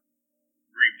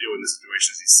Grieve do in this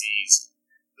situation as he sees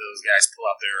those guys pull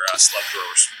out their slug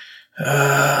throwers?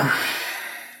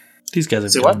 These guys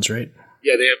have guns, right?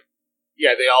 Yeah,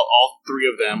 they all 3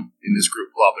 of them in this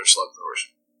group pull out their slug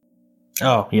throwers.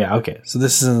 Oh, yeah, okay. So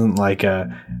this isn't like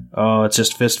it's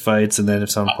just fist fights, and then if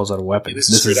someone pulls out a weapon. This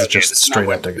is just straight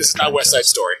up. This is not West Side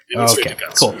Story. Okay,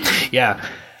 cool. Yeah.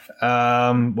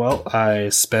 Well, I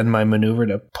spend my maneuver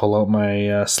to pull out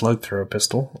my slug thrower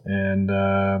pistol, and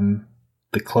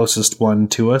the closest one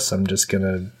to us, I'm just going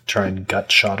to try and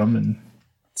gut shot him and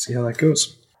see how that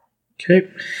goes. Okay.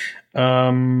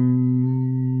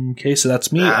 Okay, so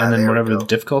that's me, and then whatever the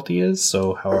difficulty is,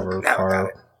 so however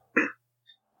far...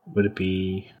 Would it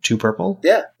be 2 purple?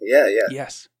 Yeah.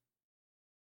 Yes.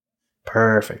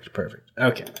 Perfect.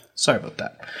 Okay, sorry about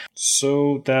that.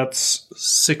 So that's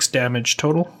 6 damage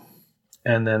total,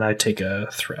 and then I take a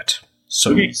threat.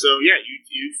 So okay, so yeah,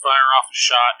 you fire off a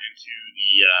shot into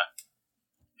the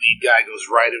lead guy, goes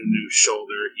right into his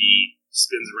shoulder. He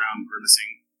spins around,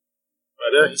 grimacing,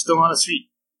 but he's still on his feet.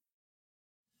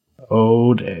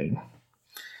 Oh dang!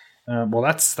 Well,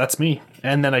 that's me.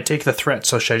 And then I take the threat.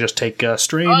 So should I just take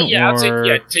strain?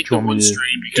 Take the one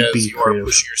strain because you are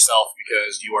pushing yourself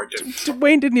because you are different.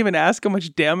 Wayne didn't even ask how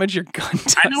much damage your gun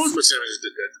does. I know how much damage it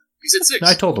did. He said 6. No,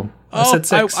 I told him. I said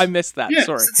 6. I missed that. Yeah,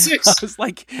 sorry. He said 6. I was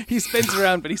like, he spins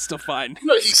around, but he's still fine.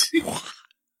 No, it's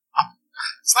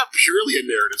not purely a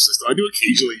narrative system. I do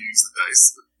occasionally use the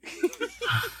dice.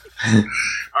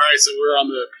 All right, so we're on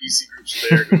the PC groups.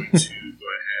 They're going to go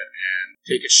ahead and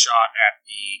take a shot at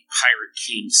the Pirate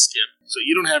King Skip. So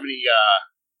you don't have any,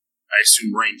 I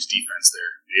assume, ranged defense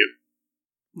there, do you?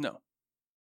 No.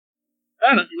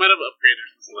 I don't know. You might have upgraded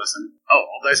since the lesson. Oh,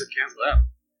 all dice have canceled out.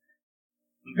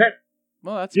 Okay.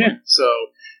 Well, that's fine. So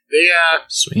they,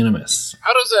 swing and a miss.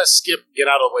 How does Skip get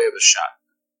out of the way of the shot?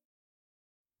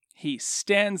 He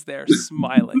stands there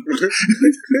smiling.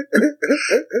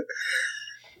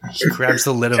 He grabs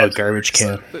the lid of a garbage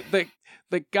can.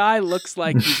 The guy looks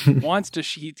like he wants to.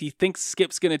 He thinks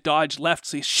Skip's going to dodge left,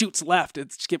 so he shoots left,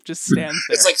 and Skip just stands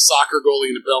there. It's like soccer goalie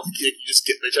in a penalty kick.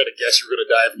 They try to guess you're going to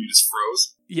dive, and you just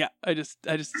froze. Yeah, I just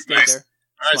stayed there.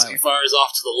 All right, so he fires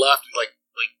off to the left, and like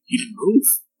he didn't move.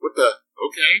 What the?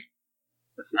 Okay.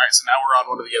 All right, so now we're on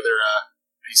one of the other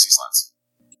PC slots.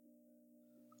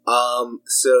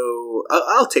 So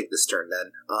I'll take this turn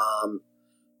then.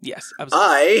 Yes, absolutely.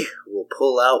 I will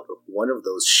pull out one of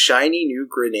those shiny new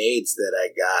grenades that I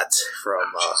got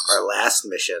from our last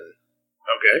mission.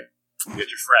 Okay. Get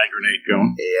your frag grenade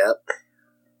going. Yep.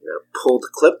 I'm going to pull the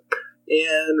clip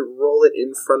and roll it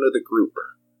in front of the group.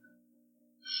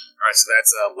 Alright, so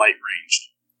that's light ranged.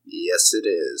 Yes, it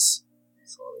is.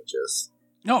 So let me just...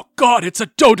 Oh, God, it's a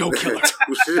dodo killer.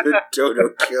 Dodo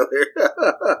killer.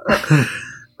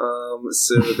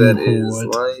 So that is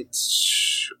light.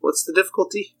 What's the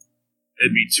difficulty?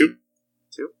 It'd be 2.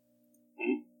 2?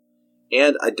 Mm-hmm.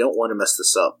 And I don't want to mess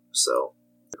this up, so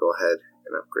go ahead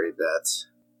and upgrade that.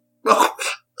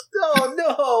 Oh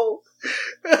no!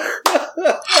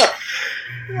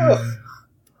 Wow.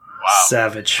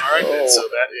 Savage. Alright, so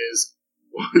that is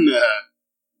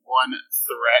one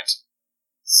threat.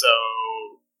 So,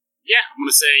 yeah, I'm going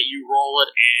to say you roll it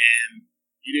and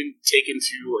you didn't take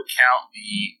into account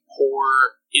the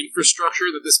poor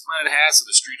infrastructure that this planet has, so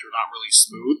the streets are not really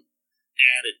smooth,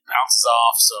 and it bounces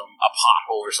off a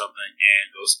pothole or something,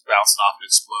 and goes bouncing off and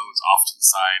explodes off to the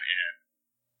side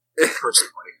and hurts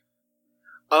somebody.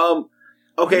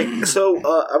 Okay, so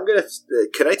I'm gonna.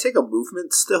 Can I take a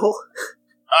movement still?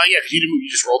 Yeah, because you didn't move. You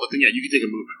just rolled the thing. Yeah, you can take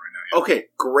a movement right now. Yeah. Okay,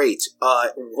 great.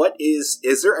 What is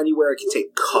there anywhere I can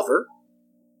take cover?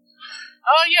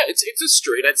 Yeah, it's a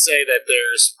street. I'd say that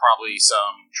there's probably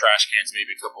some trash cans,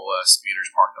 maybe a couple speeders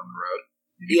parked on the road.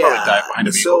 You probably dive behind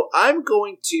a vehicle. So I'm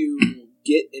going to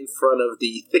get in front of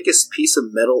the thickest piece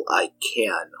of metal I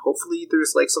can. Hopefully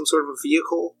there's like some sort of a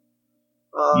vehicle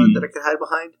that I can hide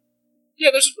behind. Yeah,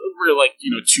 there's really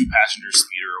 2 passenger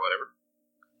speeder or whatever.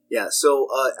 Yeah, so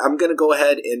I'm going to go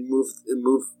ahead and move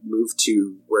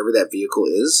to wherever that vehicle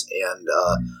is, and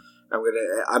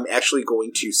I'm actually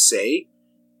going to say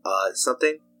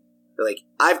something like,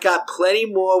 I've got plenty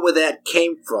more where that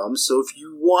came from, so if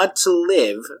you want to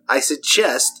live, I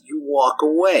suggest you walk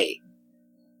away.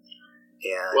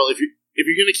 And well, if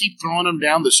you're going to keep throwing them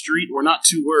down the street, we're not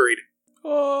too worried.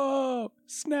 Oh,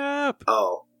 snap!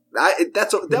 Oh,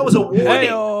 that was a warning.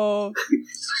 Hey-oh.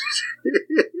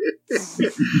 Is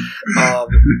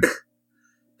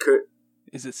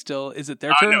it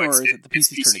their turn, or is it the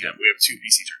PC's turn again? We have 2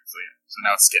 PC turns, so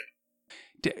now it's Skip.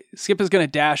 Skip is going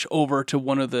to dash over to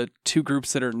one of the 2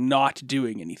 groups that are not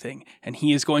doing anything, and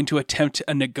he is going to attempt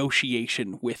a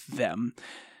negotiation with them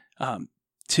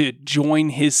to join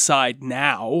his side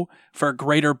now for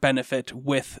greater benefit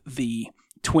with the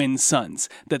twin sons.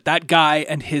 That guy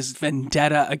and his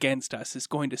vendetta against us is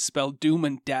going to spell doom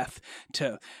and death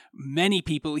to many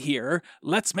people here.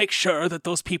 Let's make sure that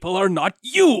those people are not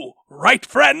you, right,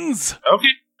 friends?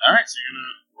 Okay. All right, so you're going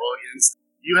to roll against...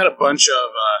 You had a bunch of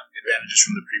advantages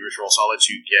from the previous roll, so I'll let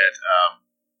you get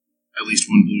at least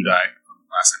 1 blue die from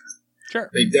last time. Sure.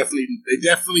 They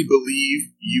definitely believe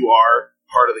you are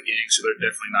part of the gang, so they're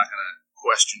definitely not going to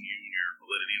question you and your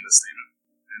validity in this statement.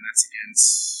 And that's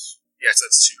against... Yes,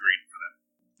 that's 2 green for them.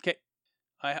 Okay.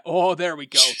 There we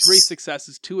go. 3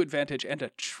 successes, 2 advantage, and a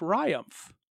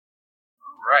triumph.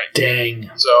 Right.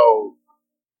 Dang. So...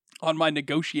 On my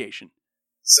negotiation.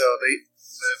 So the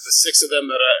 6 of them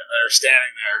that are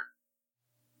standing there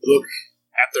look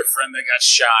at their friend that got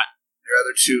shot, their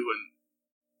other 2, and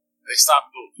they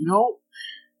stop and go,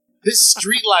 this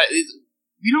street light,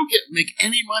 we don't make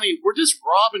any money. We're just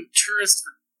robbing tourists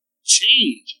for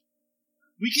change.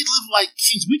 We could live like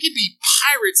kings. We could be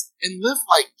pirates and live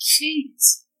like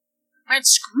kings. Man,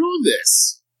 screw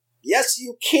this. Yes,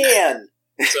 you can.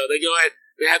 So they go ahead.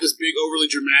 They have this big, overly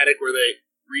dramatic where they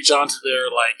reach onto their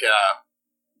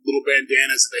little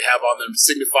bandanas that they have on them,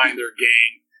 signifying their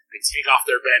gang. They take off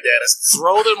their bandanas,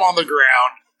 throw them on the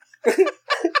ground,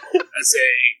 and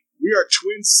say, "We are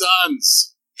twin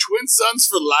sons. Twin sons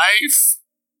for life."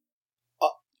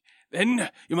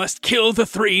 Then you must kill the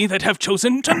 3 that have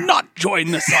chosen to not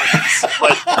join the Sons.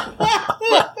 But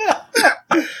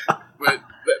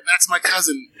that's my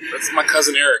cousin. That's my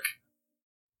cousin Eric.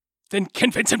 Then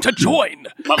convince him to join.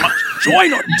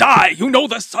 Join or die. You know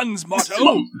the Sons'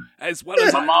 motto. As well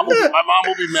as my mom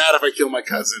will be mad if I kill my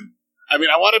cousin. I mean,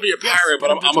 I want to be a pirate,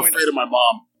 but I'm afraid of my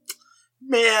mom.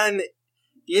 Man,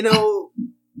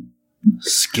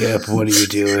 Skip, what are you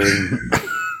doing?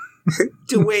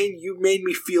 Dwayne, you made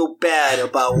me feel bad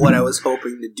about what I was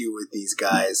hoping to do with these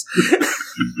guys.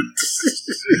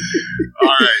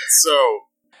 Alright, so...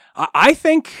 I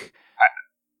think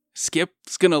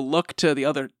Skip's going to look to the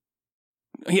other...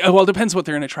 Well, it depends what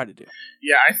they're going to try to do.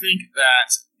 Yeah, I think that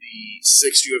the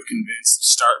 6 you have convinced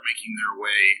start making their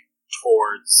way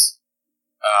towards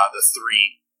the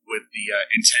 3 with the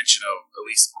intention of at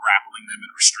least grappling them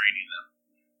and restraining them.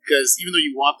 Because even though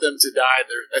you want them to die,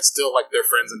 that's still like their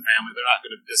friends and family. They're not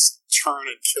going to just turn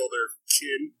and kill their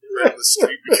kid right on the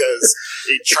street because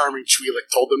a charming Twi'lek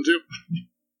told them to.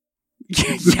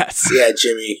 Yes. Yeah,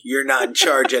 Jimmy, you're not in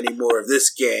charge anymore of this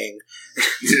gang.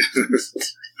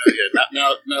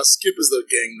 Now Skip is the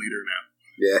gang leader now.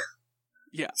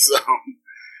 Yeah.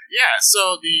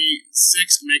 So the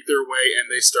 6 make their way and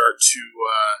they start to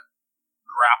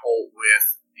grapple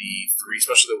with the 3,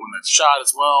 especially the one that's shot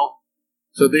as well.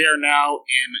 So they are now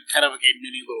in kind of like a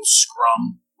mini little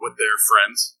scrum with their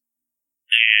friends.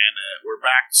 And we're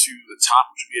back to the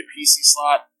top, which would be a PC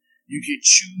slot. You can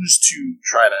choose to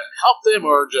try to help them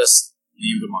or just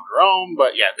leave them on their own.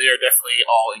 But yeah, they are definitely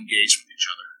all engaged with each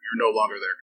other. You're no longer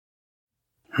there.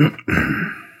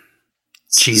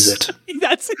 Cheese it.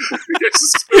 That's it.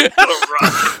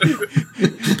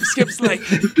 Skip's like...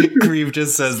 Grieve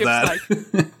just says Skip's that.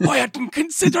 Like, I hadn't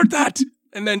considered that!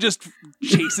 And then just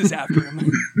chases after him.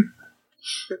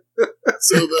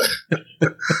 So the 3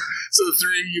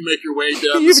 of you make your way down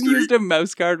You the even street. used a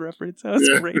mouse guard reference. That was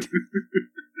great.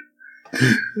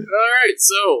 Alright,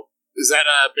 so is that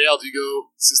Bale, do you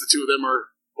go, since the 2 of them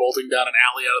are bolting down an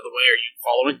alley out of the way, are you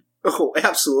following? Oh,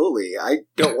 absolutely. I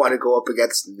don't want to go up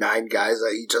against 9 guys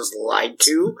that he just lied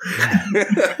to.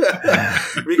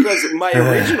 Because my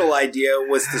original idea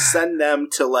was to send them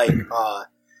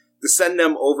to send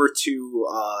them over to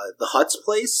the Hutt's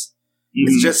place. Mm-hmm.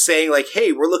 It's just saying,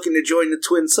 hey, we're looking to join the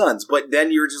Twin Sons. But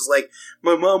then you're just like,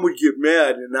 my mom would get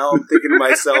mad. And now I'm thinking to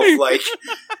myself,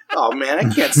 oh, man, I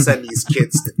can't send these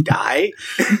kids to die.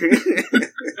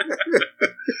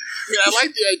 I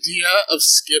like the idea of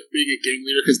Skip being a gang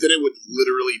leader, because then it would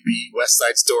literally be West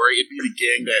Side Story. It'd be the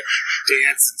gang that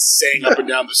danced and sang up and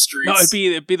down the streets. No,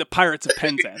 it'd be the Pirates of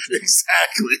Penzance.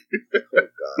 Exactly.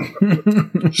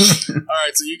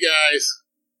 Alright, so you guys...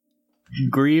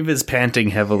 Grieve is panting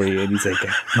heavily, and he's like,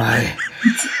 my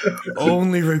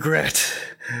only regret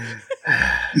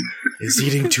is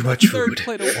eating too much food. 3rd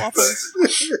plate of waffles.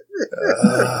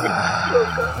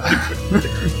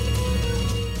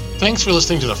 Thanks for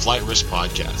listening to the Flight Risk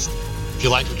Podcast. If you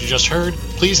liked what you just heard,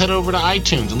 please head over to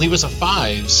iTunes and leave us a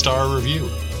 5-star review.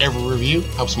 Every review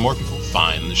helps more people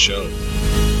find the show.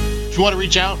 If you want to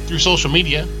reach out through social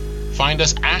media, find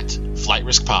us at Flight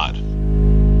Risk Pod.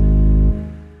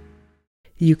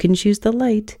 You can choose the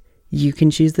light. You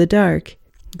can choose the dark.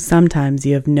 Sometimes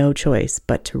you have no choice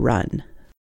but to run.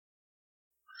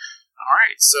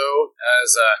 Alright, so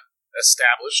as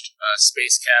established,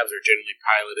 space cabs are generally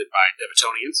piloted by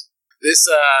Devatonians. This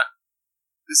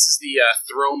is the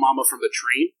throw mama from the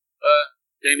train,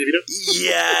 Danny DeVito.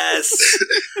 Yes!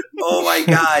 Oh my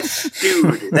god,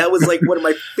 dude, that was one of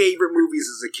my favorite movies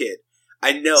as a kid.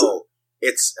 I know,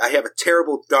 I have a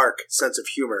terrible dark sense of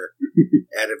humor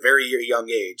at a very young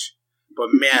age, but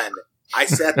man, I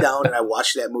sat down and I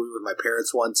watched that movie with my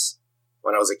parents once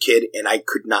when I was a kid, and I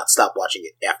could not stop watching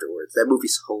it afterwards. That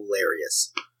movie's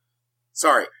hilarious.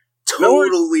 Sorry,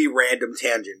 totally random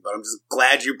tangent, but I'm just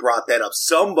glad you brought that up.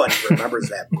 Somebody remembers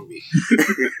that movie.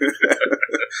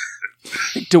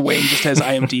 Dwayne just has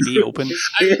IMDb open.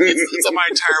 It's on my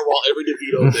entire wall, every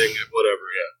DeVito thing, whatever,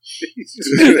 yeah.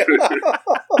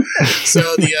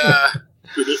 So the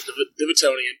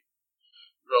Devatonian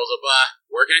rolls up,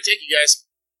 where can I take you guys?